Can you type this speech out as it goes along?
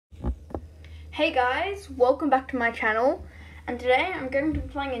Hey guys, welcome back to my channel, and today I'm going to be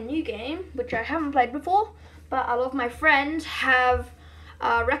playing a new game which I haven't played before, but a lot of my friends have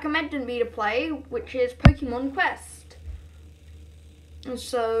recommended me to play, which is Pokémon Quest. And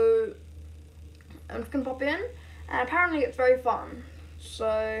so I'm just going to pop in, and apparently it's very fun.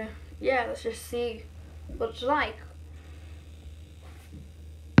 So yeah, let's just see what it's like.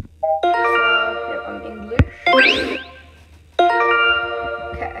 So yep, I'm English.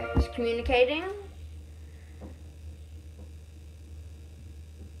 Okay, it's communicating.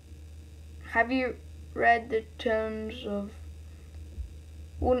 Have you read the terms of...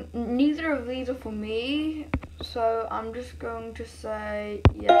 Well, neither of these are for me, so I'm just going to say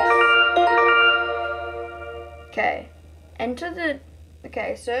yes. Okay, enter the...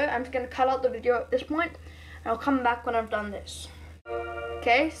 Okay, so I'm just going to cut out the video at this point, and I'll come back when I've done this.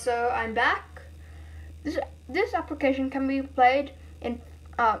 Okay, so I'm back. This application can be played in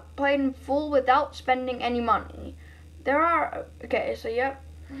full without spending any money. There are... Okay, so yep.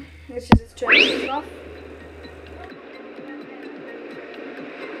 This is its terms and stuff.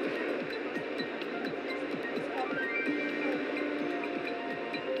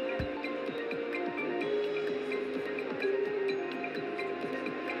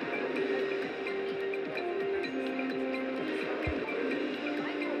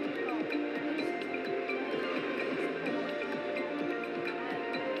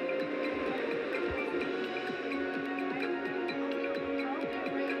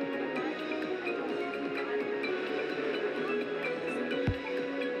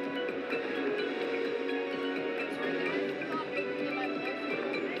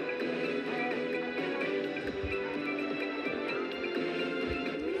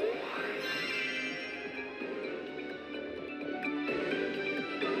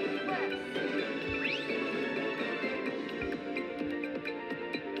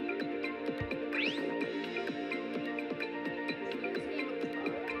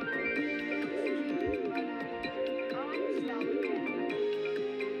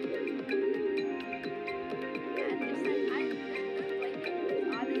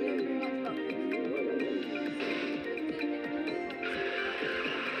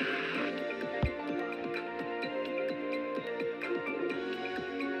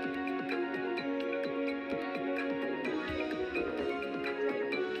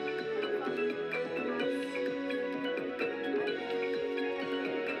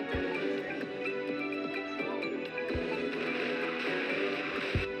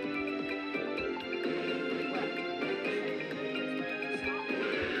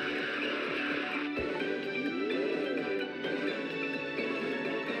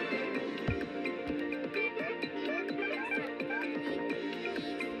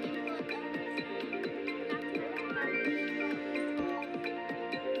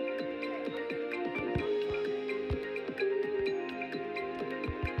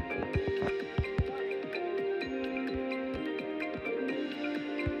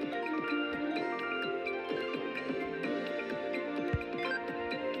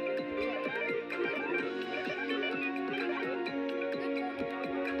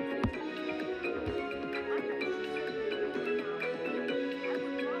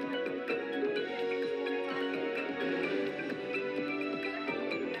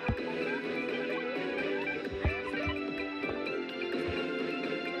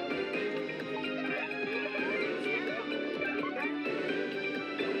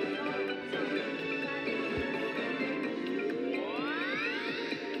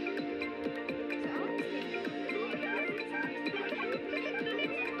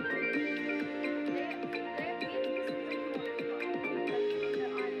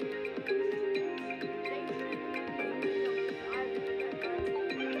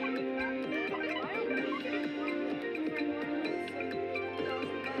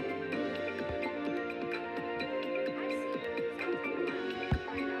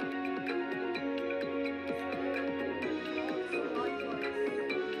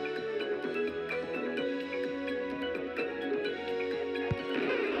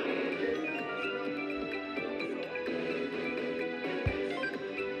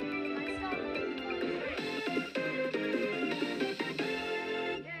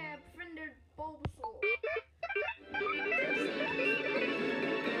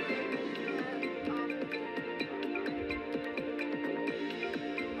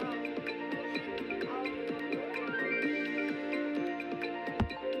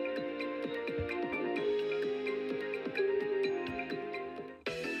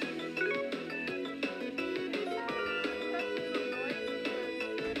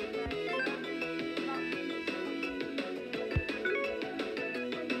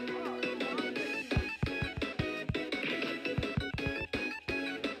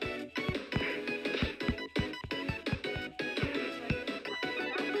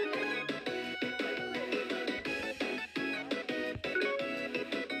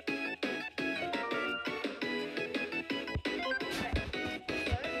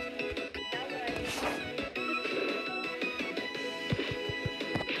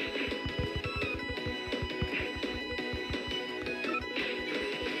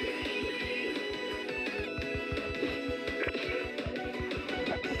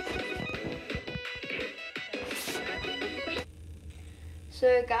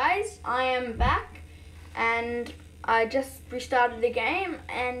 So guys, I am back and I just restarted the game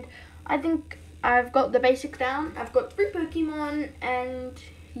and I think I've got the basics down. I've got 3 Pokemon and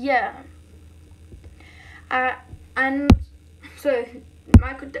yeah. And so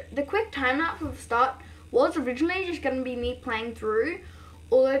the quick timeout for the start was originally just going to be me playing through,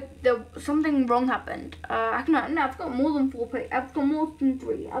 or something wrong happened. I've got more than 4. I've got more than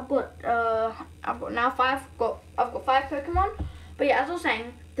 3. I've got now 5. I've got 5 Pokemon. But yeah, as I was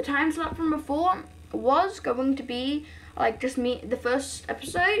saying, the time slot from before was going to be like just me, the first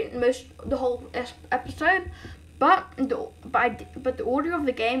episode, the whole episode. But the audio of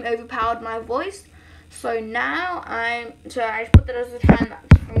the game overpowered my voice. So now I just put that as the time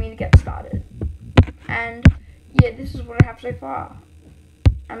lapse for me to get started. And yeah, this is what I have so far.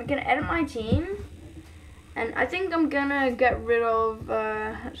 I'm gonna edit my team, and I think I'm gonna get rid of.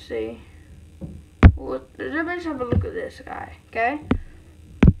 Let's see. Let's have a look at this guy. Okay.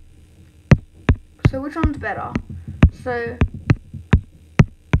 So which one's better? So,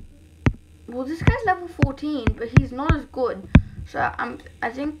 well, this guy's level 14, but he's not as good. So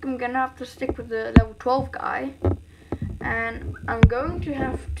I think I'm gonna have to stick with the level 12 guy, and I'm going to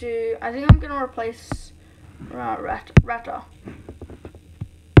have to. I think I'm gonna replace Rata.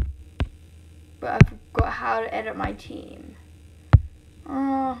 But I forgot how to edit my team.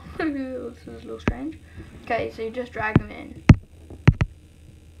 Oh, this is a little strange. Okay, so you just drag them in.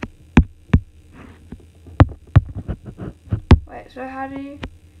 Wait, so how do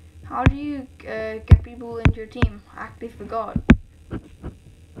you get people into your team? I actually forgot.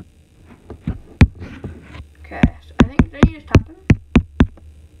 Okay, so I think then you just tap them.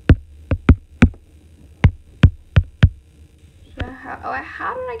 So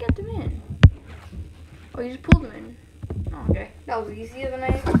how did I get them in? Oh, you just pulled them in. Oh, okay, that was easier than I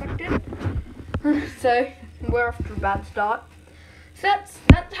expected. So we're off to a bad start. So that's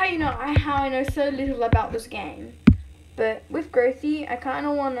how I know so little about this game. But with Growthy, I kind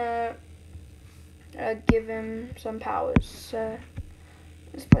of want to give him some powers. So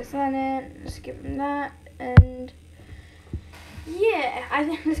let's place that in. Let's give him that, and yeah, I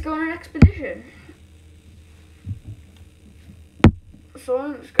think let's go on an expedition. So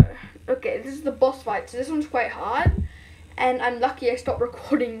let's go. Okay, this is the boss fight. So this one's quite hard, and I'm lucky I stopped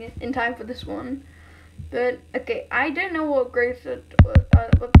recording in time for this one. But okay, I don't know what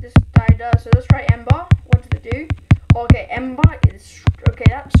what this guy does. So let's try Ember. What does it do? Okay, Ember is okay.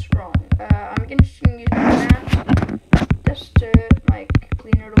 That's strong. I'm gonna just use that just to like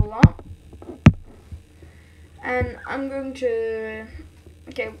clean it all up, and I'm going to.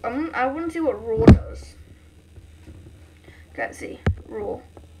 Okay, I want to see what Raw does. Okay, let's see. Raw.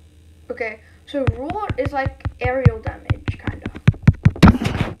 Okay, so Raw is like aerial damage, kind of.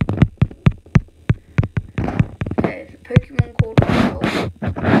 Okay, it's a Pokemon called Raw.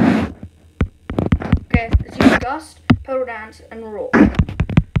 Okay, let's use Gust, Pedal Dance, and Raw.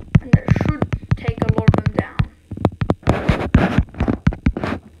 And that should take a lot of them down.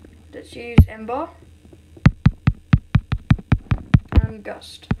 Let's use Ember. And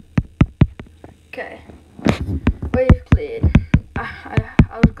Gust. Okay. Wave cleared.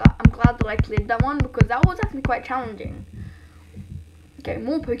 I'm glad that I cleared that one because that was actually quite challenging. Okay,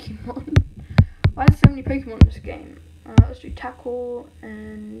 more Pokemon. Why are there so many Pokemon in this game? Let's do Tackle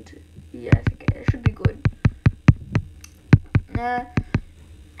and yes, okay, it should be good.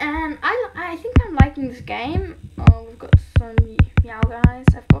 And I think I'm liking this game. We've got some Meow guys.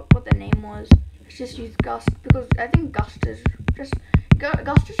 I forgot what their name was. Let's just use Gust because I think Gust is just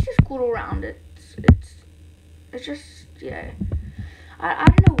cool all around. It's just, yeah. I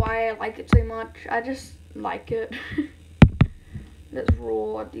don't know why I like it so much. I just like it. Let's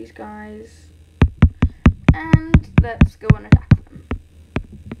roar at these guys. And let's go and attack them.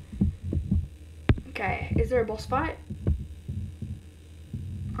 Okay, is there a boss fight?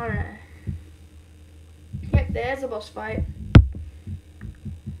 I don't know. Yep, there's a boss fight.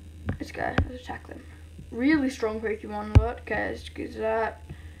 Let's go, let's attack them. Really strong Pokemon alert. Okay, let's use that.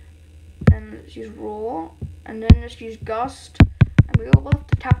 And let's use Roar. And then let's use Gust. And we all have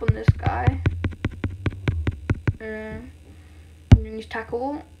to tap on this guy. And then use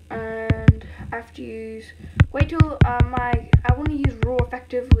Tackle. And I have to use... Wait till I want to use Roar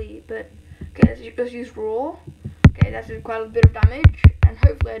effectively. But, okay, let's use Roar. Okay, that's quite a bit of damage. And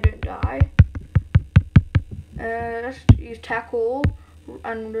hopefully I don't die. Let's use Tackle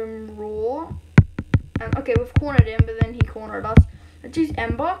and Roar. Okay, we've cornered him, but then he cornered us. Let's use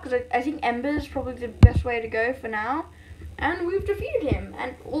Ember, because I think Ember is probably the best way to go for now. And we've defeated him,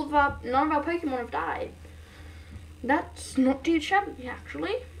 and none of our Pokemon have died. That's not too shabby,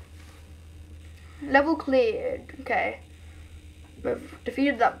 actually. Level cleared. Okay. we've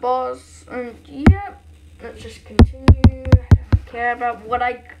defeated that boss, and yeah, let's just continue. I don't care about what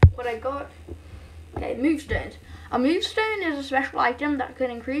I got. Okay, move stones. A move stone is a special item that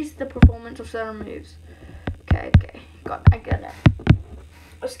can increase the performance of certain moves. Okay, I get it.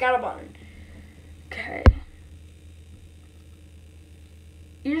 A scatterbutton. Okay.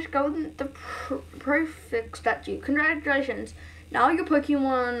 You just go with the prefix statue. Congratulations. Now your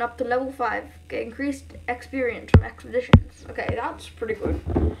Pokemon up to level 5 get increased experience from expeditions. Okay, that's pretty good.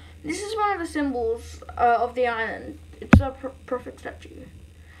 This is one of the symbols of the island. It's a prefix statue.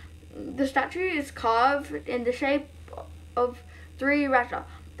 The statue is carved in the shape of 3 rata.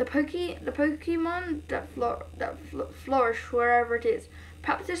 The Pokemon that flourish wherever it is.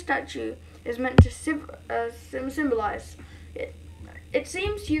 Perhaps this statue is meant to symbolize it. It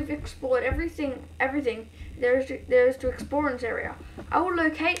seems you've explored everything there is to explore in this area. I will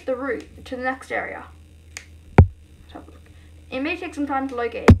locate the route to the next area. Let's have a look. It may take some time to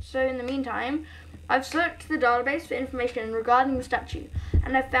locate, so in the meantime, I've searched the database for information regarding the statue,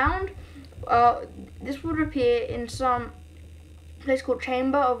 and I found this would appear in some place called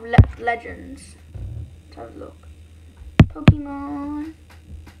Chamber of Legends. Let's have a look. Pokemon.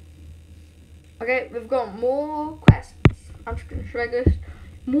 Okay, we've got more quests. I'm just going to show you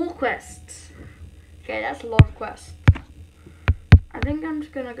more quests. Okay, that's a lot of quests. I think I'm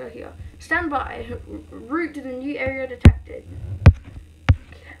just going to go here. Stand by. Route to the new area detected.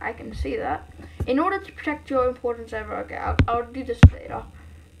 Okay, I can see that. In order to protect your important server, okay, I'll do this later.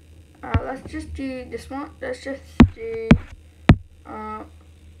 Let's just do this one. Let's just do...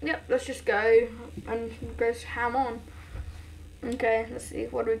 yep, let's just go and go ham on. Okay, let's see.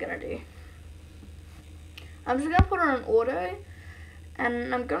 What are we going to do? I'm just going to put on an auto,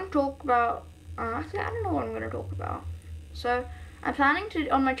 and I'm going to talk about, actually I don't know what I'm going to talk about. So, I'm planning to,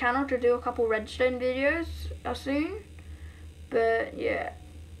 on my channel, to do a couple redstone videos soon, but yeah,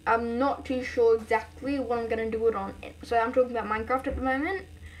 I'm not too sure exactly what I'm going to do it on. So I'm talking about Minecraft at the moment,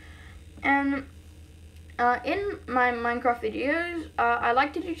 and in my Minecraft videos, I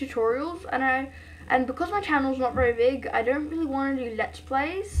like to do tutorials, and because my channel's not very big, I don't really want to do Let's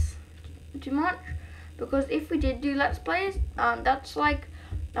Plays too much. Because if we did do Let's Plays, that's like,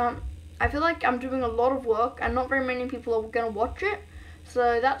 I feel like I'm doing a lot of work and not very many people are going to watch it.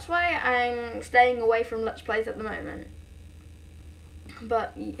 So that's why I'm staying away from Let's Plays at the moment.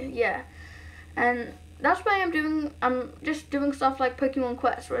 But yeah, and that's why I'm just doing stuff like Pokémon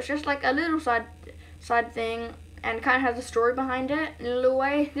Quest, where it's just like a little side thing and kind of has a story behind it in a little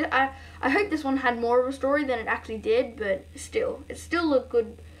way. I hope this one had more of a story than it actually did, but still, it's still a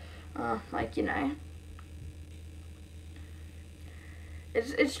good, like, you know.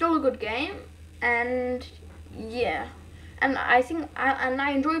 It's still a good game, and yeah, and I think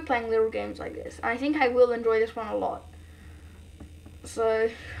I enjoy playing little games like this. I think I will enjoy this one a lot. So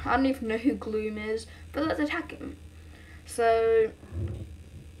I don't even know who Gloom is, but let's attack him. So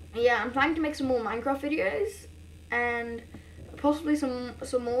yeah, I'm planning to make some more Minecraft videos, and possibly some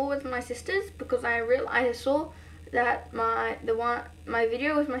more with my sisters, because I saw that my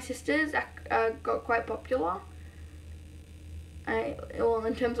video with my sisters got quite popular. Well,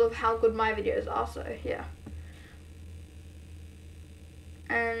 in terms of how good my videos are, so yeah.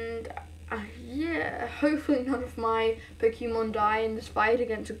 And yeah, hopefully none of my Pokemon die in this fight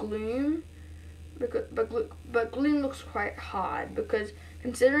against Gloom. But Gloom looks quite hard, because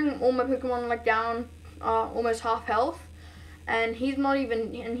considering all my Pokemon are like down almost half health, and he's not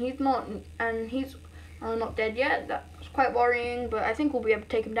dead yet. That's quite worrying, but I think we'll be able to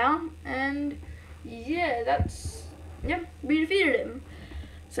take him down. And yeah, we defeated him.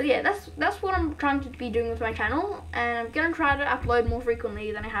 So yeah, that's what I'm trying to be doing with my channel, and I'm gonna try to upload more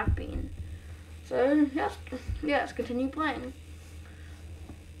frequently than I have been. So yeah, let's continue playing.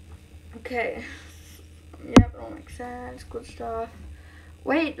 Okay. Yep, it all makes sense. Good stuff.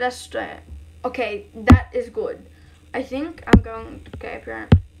 Wait, let's start. Okay, that is good. I think I'm going.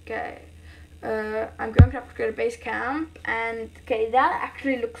 I'm going to have to go to base camp, and okay, that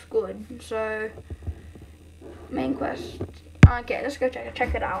actually looks good. So main quest. Okay, let's go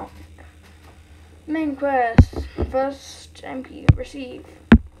check it out. Main quest. First MP receive.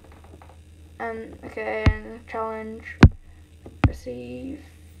 And okay, and challenge receive.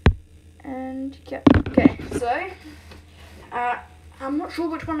 And yeah, okay, so I'm not sure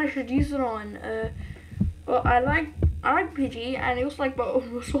which one I should use it on. Well, I like Pidgey, and he also like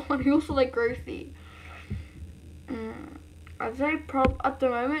Bulbasaur, he also like Growthy. I'd say at the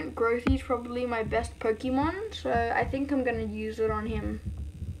moment Growthy's probably my best Pokemon, so I think I'm gonna use it on him.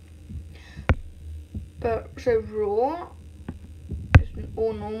 But so raw is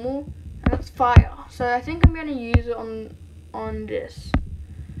all normal, and that's fire. So I think I'm gonna use it on on this.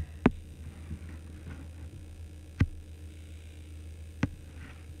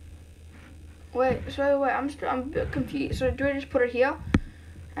 Wait, I'm a bit confused. So do I just put it here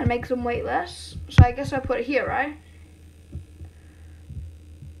and make them weight less? So I guess I put it here, right?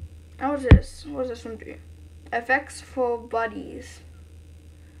 What is this? What does this one do? Effects for buddies.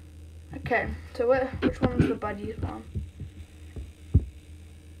 Okay, so which one's the buddies one?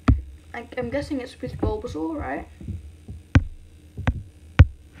 I'm guessing it's with Bulbasaur, right?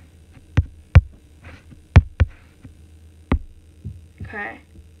 Okay.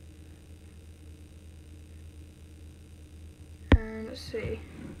 Let's see.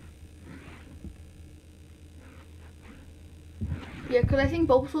 Yeah, because I think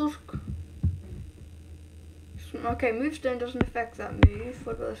Bulbasaur's... Okay, Move Stone doesn't affect that move.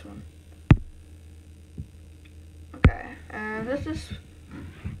 What about this one? Okay, let's just...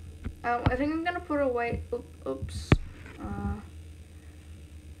 I think I'm gonna put away... Oops.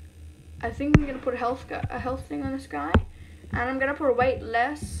 I think I'm gonna put a health thing on this guy. And I'm gonna put a weight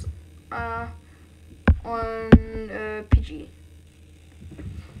less on PG.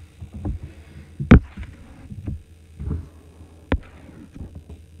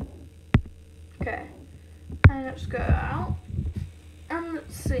 Okay, and let's go out. And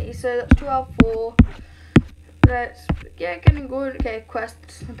let's see, so that's 2 out of 4. That's, yeah, getting good. Okay,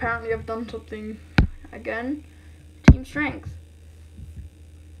 quests. Apparently I've done something again. Team strength.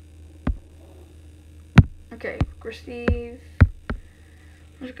 Okay, receive.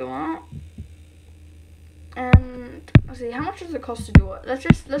 Let's go out. And let's see, how much does it cost to do it? Let's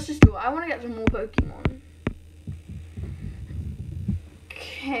just do it. I want to get some more Pokemon.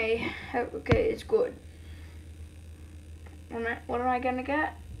 Okay, it's good. What am I gonna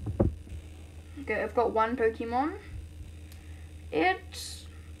get? Okay, I've got 1 Pokemon. It's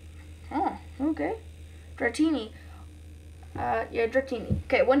okay, Dratini. Yeah, Dratini.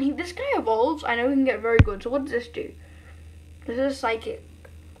 Okay, when this guy evolves, I know he can get very good. So what does this do? This is Psychic.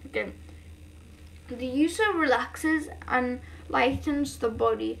 Okay. The user relaxes and lightens the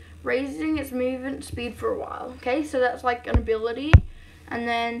body, raising its movement speed for a while. Okay, so that's like an ability. And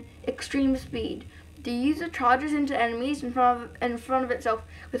then Extreme Speed. The user charges into enemies in front of itself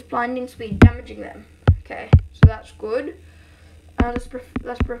with blinding speed, damaging them. Okay, so that's good. Let's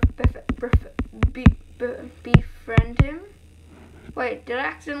befriend him. Wait, did I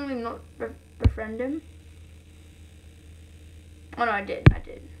accidentally not befriend him? Oh no, I did.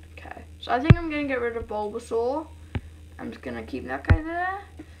 Okay, so I think I'm gonna get rid of Bulbasaur. I'm just gonna keep that guy there.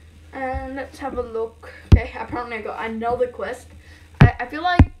 And let's have a look. Okay, apparently I got another quest. I feel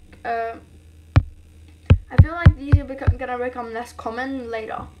like these are gonna become less common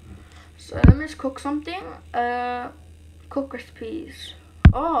later. So let me just cook something. Cook recipes.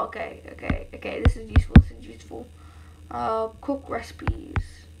 Oh, okay. This is useful. Cook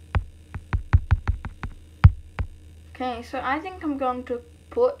recipes. Okay, so I think I'm going to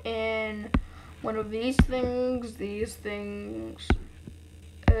put in one of these things.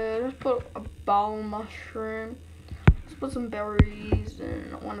 Let's put a bowel mushroom. Let's put some berries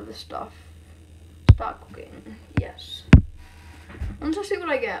and one of the stuff. Start cooking. Yes. Let's just see what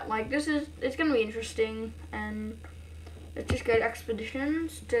I get. Like, it's gonna be interesting, and let's just go to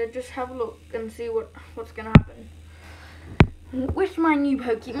expeditions to just have a look and see what's gonna happen with my new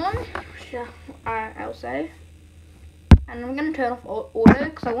Pokemon. I'll say. And I'm gonna turn off auto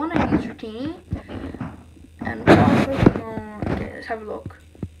because I want to use Dratini. And Pokemon. Okay, let's have a look.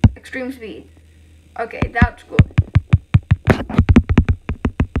 Extreme Speed. Okay, that's good.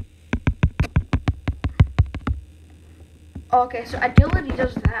 Okay, so agility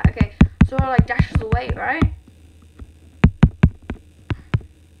does that. Okay, so it like dashes away, right?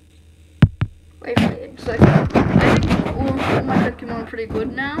 Wait, so I think all my Pokemon are pretty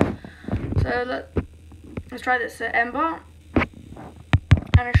good now. So let's try this. Ember, and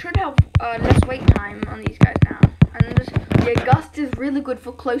I should have less wait time on these guys now. And then Gust is really good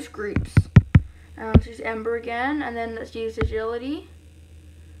for close groups. Let's use Ember again, and then let's use agility.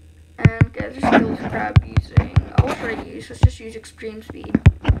 And okay, let's just kill this crab using. What should I use? Let's just use Extreme Speed.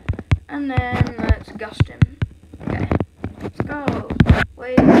 And then let's Gust him. Okay, let's go.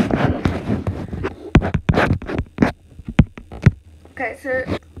 Wait. Okay, so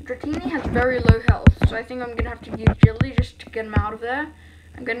Dratini has very low health, so I think I'm gonna have to use agility just to get him out of there.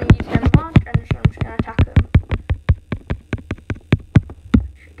 I'm gonna use Ember, and so I'm just gonna attack him.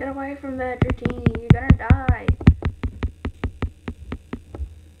 Get away from there, Dratini. You're gonna die.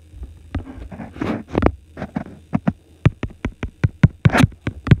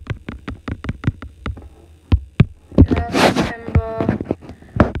 Ember.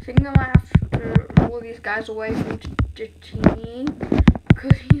 I think I might have to rule these guys away from Dratini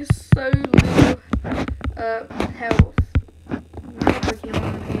because he has so little health.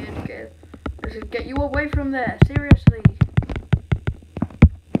 Pokemon here to get you away from there, seriously.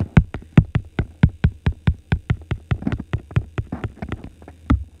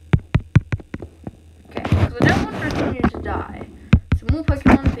 Okay, because I don't want Dratini to die. So more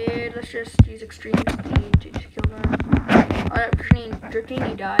Pokemon here, let's just use extreme speed to just kill them. Oh,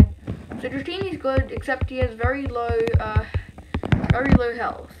 Dratini died. So Dratini's good, except he has very low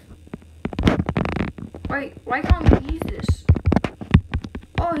health. Wait, why can't we use this?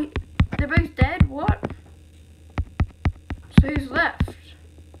 Oh, they're both dead? What? So who's left?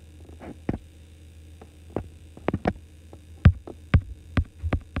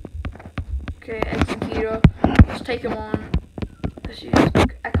 Okay, Executor. Let's take him on. Let's use...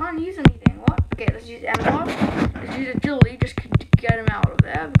 I can't use anything. What? Okay, let's use Ember. Let's use Agility just to get him out of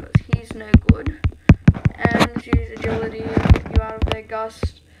there because he's no good. And let's use Agility to get you out of there,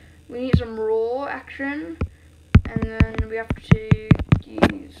 Gust. We need some Raw action. And then we have to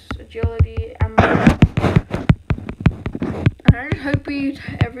use Agility, Ember. And I just hope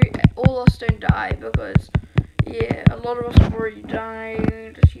all of us don't die because, yeah, a lot of us have already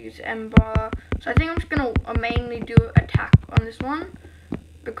died. Just use Ember. So I think I'm just gonna mainly do attack on this one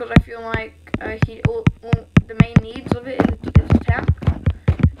because I feel like the main needs of it is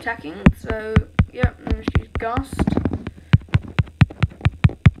attacking. So yeah, I'm gonna use Gust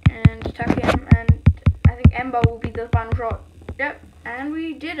and attack him, and I think Ember will be the final shot. Yep, and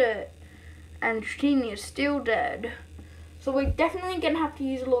we did it. And Dratini is still dead. So we're definitely gonna have to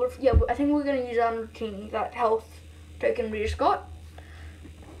use a lot of I think we're gonna use Dratini, that health token we just got.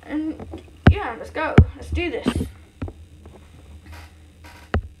 And yeah, let's go. Let's do this.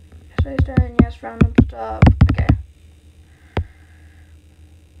 Stone, yes, random stuff. Okay.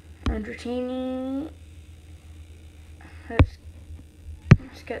 And Dratini.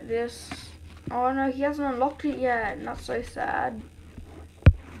 Let's get this. Oh no, he hasn't unlocked it yet. Not so sad.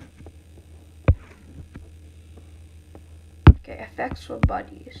 Okay, effects for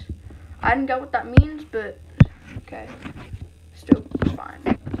buddies. I don't get what that means, but okay. Still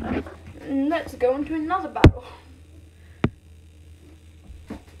fine. Let's go into another battle.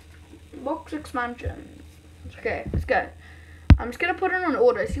 Box expansion. Okay, let's go. I'm just gonna put it on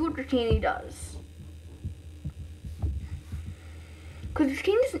auto, see what Dratini does. Because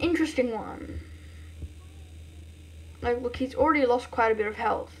Dratini's an interesting one. Like, look, he's already lost quite a bit of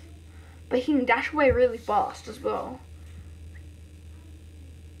health. But he can dash away really fast as well.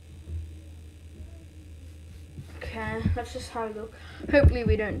 Okay, let's just have a look. Hopefully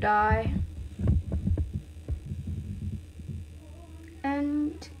we don't die.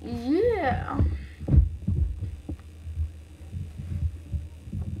 And yeah.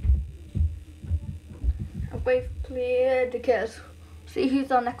 Wave cleared because see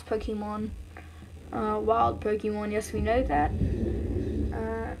who's our next Pokemon. Wild Pokemon, yes we know that.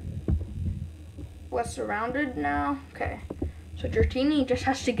 We're surrounded now. Okay. So Dratini just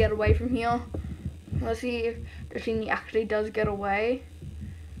has to get away from here. Let's see if Dratini actually does get away.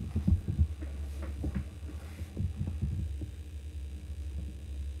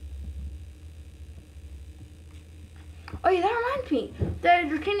 Oh yeah, that reminds me. The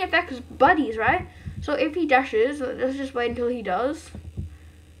Dratini affects buddies, right? So if he dashes, let's just wait until he does.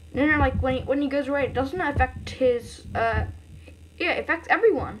 No, like when he goes away, it doesn't affect his. Yeah, it affects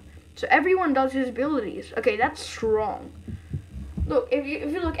everyone. So everyone does his abilities. Okay, that's strong. Look, if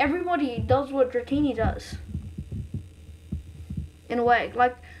you look, everybody does what Dratini does. In a way,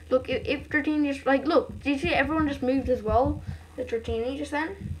 like look, if Dratini just like look, do you see everyone just moved as well as Dratini just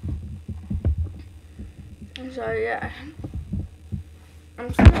then? So yeah, I'm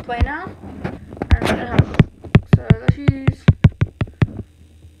just gonna play now. And I'm gonna have a look. So let's use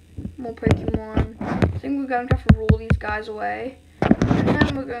more Pokemon. I think we're going to have to rule these guys away. And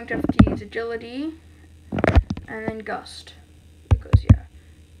then we're going to have to use Agility. And then Gust. Because yeah,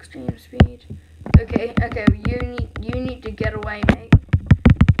 extreme speed. Okay, you need to get away, mate.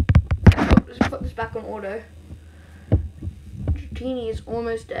 Let's put this back on auto. Dratini is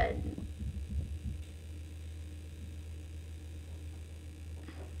almost dead.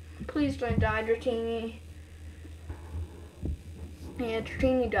 Please don't die, Dratini. Yeah,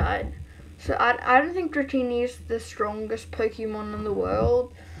 Dratini died. So I don't think Dratini is the strongest Pokemon in the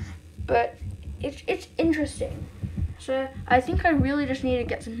world, but it's interesting. So I think I really just need to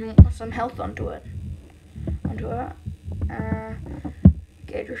get some health onto it.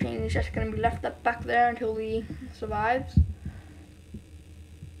 Okay, Dratini is just gonna be left back there until he survives.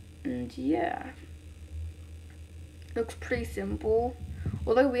 And yeah, looks pretty simple.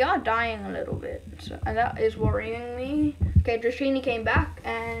 Although we are dying a little bit, so, and that is worrying me. Okay, Dratini came back,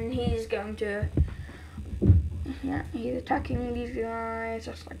 and he's going to... Yeah, he's attacking these guys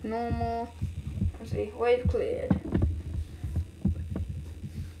just like normal. Let's see, wave cleared.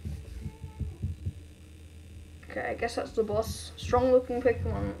 Okay, I guess that's the boss. Strong looking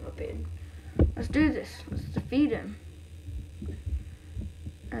Pokemon appeared. Let's do this. Let's defeat him.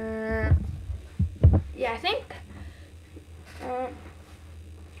 Yeah, I think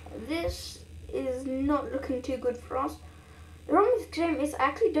this is not looking too good for us. The problem with this game is I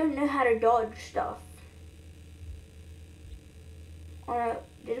actually don't know how to dodge stuff. Oh no,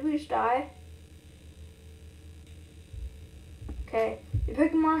 did we just die? Okay, the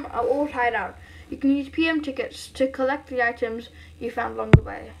Pokemon are all tied out. You can use PM tickets to collect the items you found along the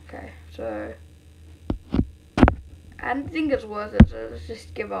way. Okay, so I don't think it's worth it, so let's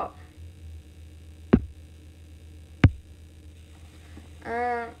just give up.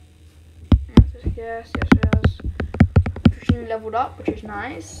 Yes. Dratini leveled up, which is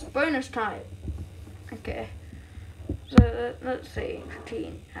nice. Bonus type. Okay. So let's see.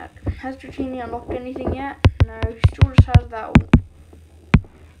 Dratini. Has Dratini unlocked anything yet? No, he still just has that one.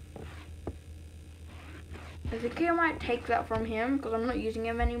 I think I might take that from him because I'm not using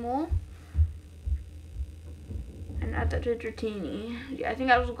him anymore. And add that to Dratini. Yeah, I think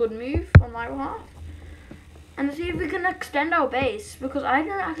that was a good move on my behalf. And see if we can extend our base, because I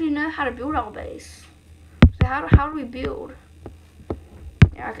don't actually know how to build our base. So how do we build?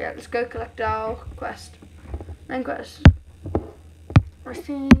 Yeah, okay, let's go collect our quest. Main quest.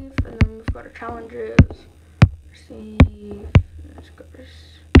 Receive, and then we've got our challenges. Receive, let's go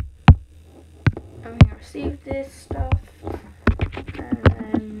this. And we're gonna receive this stuff. And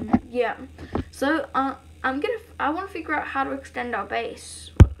then, yeah. So, I want to figure out how to extend our base.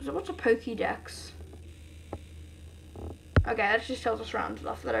 What's a Pokédex? Okay, that just tells us random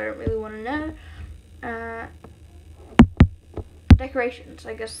stuff that I don't really want to know. Decorations,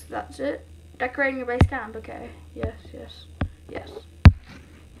 I guess that's it. Decorating your base camp, okay. Yes.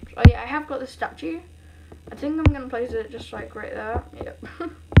 Oh yeah, I have got this statue. I think I'm going to place it just like right there. Yep.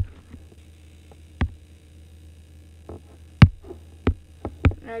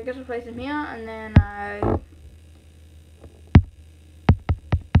 I guess I'll place him here, and then I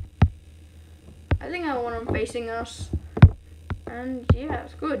think I want him facing us. And yeah,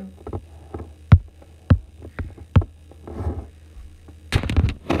 it's good.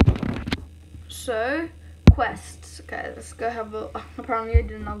 So, quests. Okay, let's go have a... Apparently I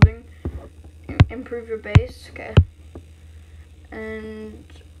did another thing. Improve your base. Okay. And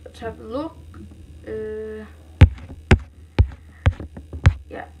let's have a look.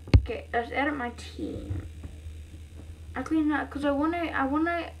 Yeah. Okay, let's edit my team. Actually, no, because I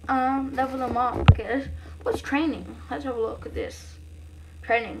wanna level them up. Okay, what's training? Let's have a look at this.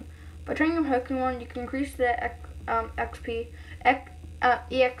 Training. By training a Pokemon, you can increase their EXP,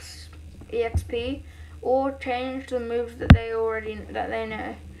 or change the moves that they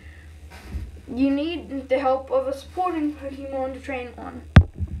know. You need the help of a supporting Pokemon to train one.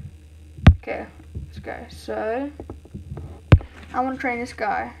 Okay, let's go. So I want to train this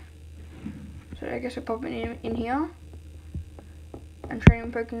guy. So I guess I'll pop it in here. And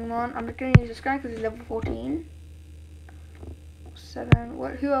training Pokemon. I'm just going to use this guy because he's level 14.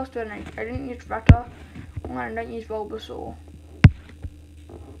 7. Who else do I need? I didn't use Rattler. I don't use Bulbasaur.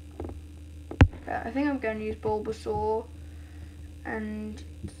 Okay, I think I'm going to use Bulbasaur and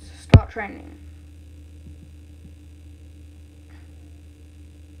start training.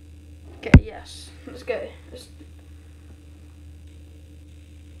 Okay, yes. Let's go.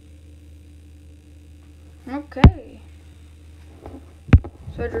 Okay.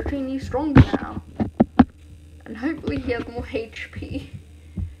 So Dratini's stronger now. And hopefully he has more HP.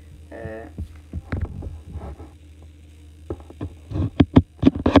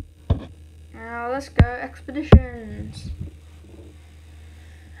 Now let's go expeditions.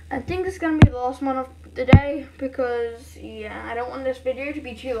 I think this is going to be the last one of the day because, yeah, I don't want this video to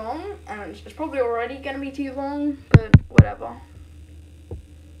be too long. And it's probably already going to be too long, but whatever.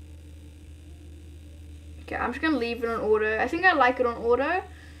 Okay, I'm just going to leave it on auto. I think I like it on auto.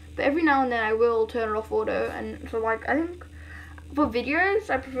 But every now and then I will turn it off auto, and so like I think for videos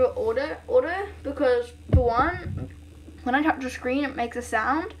I prefer auto because for one, when I touch the screen it makes a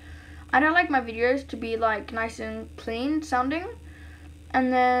sound. I don't like my videos to be like nice and clean sounding.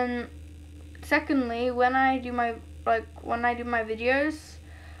 And then secondly, when I do my videos,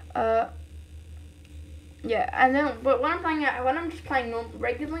 yeah, and then but when I'm just playing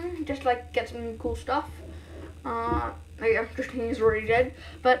regularly, just like get some cool stuff. Yeah, Dratini's already dead.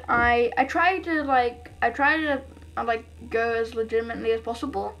 But I try to I like go as legitimately as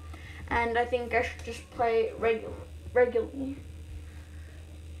possible, and I think I should just play regularly.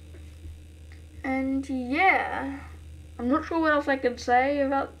 And yeah, I'm not sure what else I could say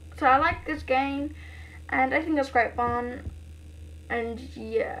about. So I like this game, and I think it's quite fun. And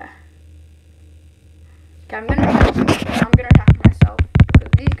yeah, okay, I'm gonna attack myself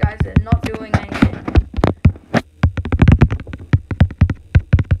because these guys are not doing anything.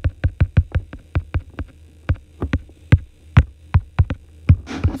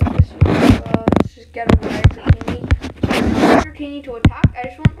 Let's just get away, Dratini. I don't want Dratini to attack.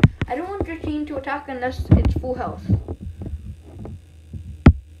 I don't want Dratini to attack unless it's full health.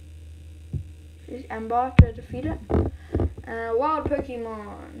 Use Ember to defeat it. Wild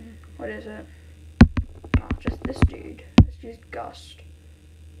Pokemon. What is it? Oh, just this dude. Let's use Gust.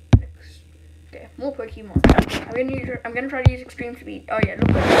 Okay, more Pokemon. I'm gonna try to use Extreme Speed. Oh yeah,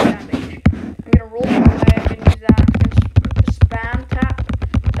 look at the damage. I'm gonna roll away. I'm gonna use that. I'm gonna spam tap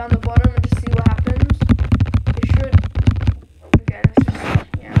down the bottom and just see what happens. It should. Okay, let's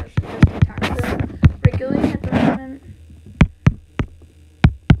just attack them regularly at the moment.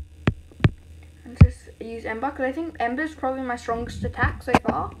 And just use Ember because I think Ember is probably my strongest attack so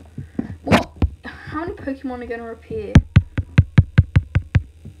far. What? How many Pokemon are gonna appear?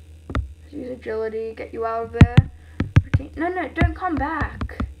 Let's use Agility, get you out of there. No, don't come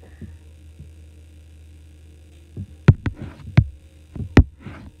back.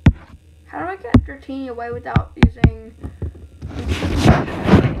 How do I get Dratini away without using...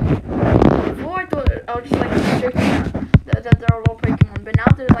 Before I thought I was just like joking that there are a lot of Pokemon, but now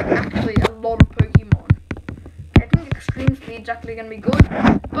there's like actually a lot of Pokemon. I think Extreme Speed's actually going to be good,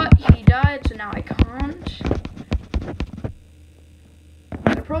 but he died, so now I can't.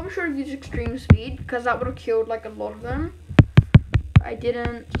 I probably should have used Extreme Speed, because that would have killed like a lot of them. I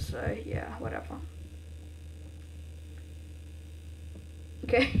didn't, so yeah, whatever.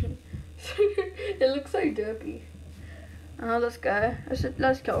 Okay. It looks so derpy. Let's go.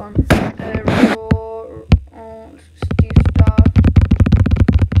 Let's kill him. Let's do stuff.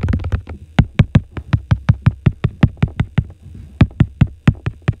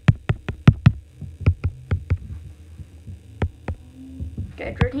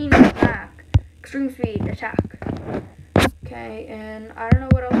 Okay, Dratini attack. Extreme Speed attack. Okay, and I don't know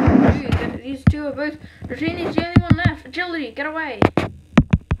what else I can do. These two are both. Dratini's the only one left. Agility, get away.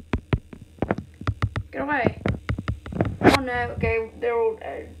 Get away. Oh no, okay, they're all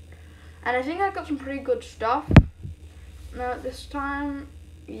dead. And I think I got some pretty good stuff. No, this time,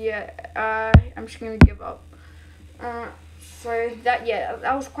 yeah, I'm just gonna give up. So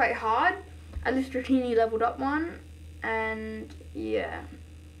that was quite hard. At least Dratini leveled up one, and yeah.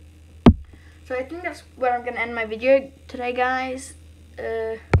 So I think that's where I'm gonna end my video today, guys.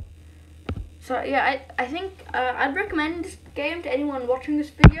 So yeah, I think I'd recommend this game to anyone watching this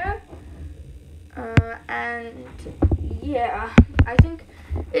video. And yeah, I think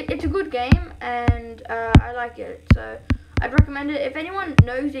it's a good game, and I like it, so I'd recommend it. If anyone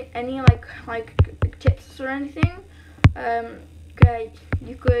knows any like tips or anything, okay,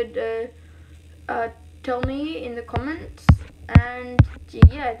 you could tell me in the comments. And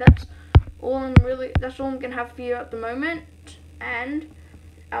yeah, that's all I'm gonna have for you at the moment, and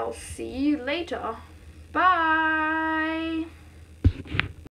I'll see you later. Bye.